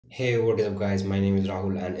Hey, what is up guys? My name is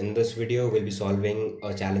Rahul and in this video we'll be solving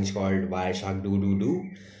a challenge called Wireshark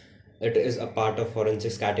dooo. It is a part of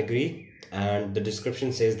forensics category and the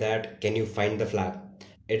description says that can you find the flag?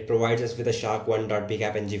 It provides us with a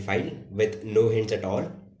shark1.pkpng file with no hints at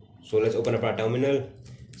all. So let's open up our terminal,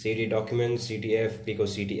 cd documents, CTF,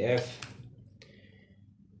 PicoCTF.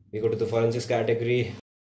 We go to the forensics category.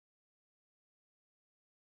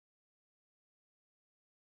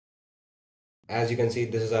 As you can see,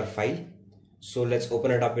 this is our file. So let's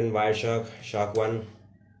open it up in Wireshark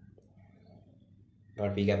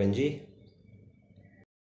shark1.pkpng.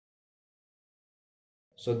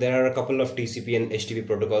 So there are a couple of TCP and HTTP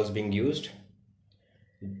protocols being used.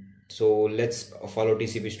 So let's follow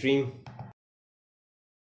TCP stream.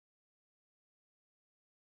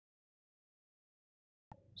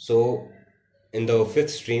 So in the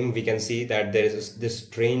fifth stream, we can see that there is this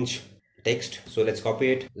strange text. So let's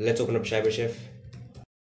copy it. Let's open up Cyberchef.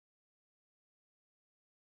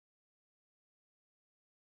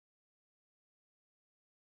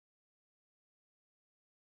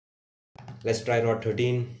 Let's try rod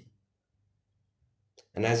 13.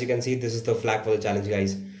 And as you can see, this is the flag for the challenge,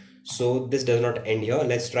 guys. So this does not end here.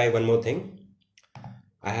 Let's try one more thing.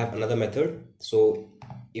 I have another method. So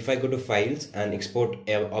if I go to files and export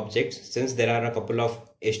objects, since there are a couple of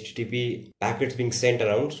HTTP packets being sent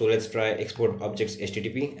around, so let's try export objects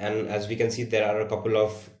HTTP, and as we can see there are a couple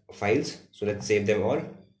of files, so let's save them all.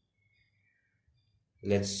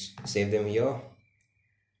 Let's save them here,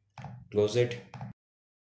 close it,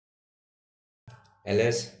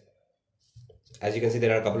 ls. As you can see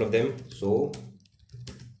there are a couple of them, so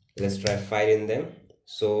let's try file in them.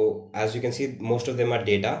 So as you can see, most of them are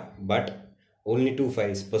data, but only two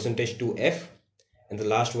files, %2f and the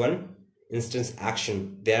last one instance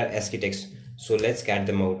action, they are ASCII text. So let's cat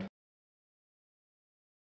them out.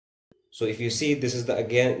 So if you see, this is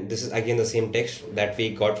again the same text that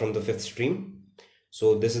we got from the fifth stream.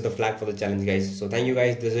 So this is the flag for the challenge, guys. So thank you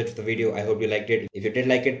guys, this is it for the video. I hope you liked it. If you did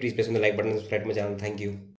like it, please press on the like button and subscribe to my channel. Thank you.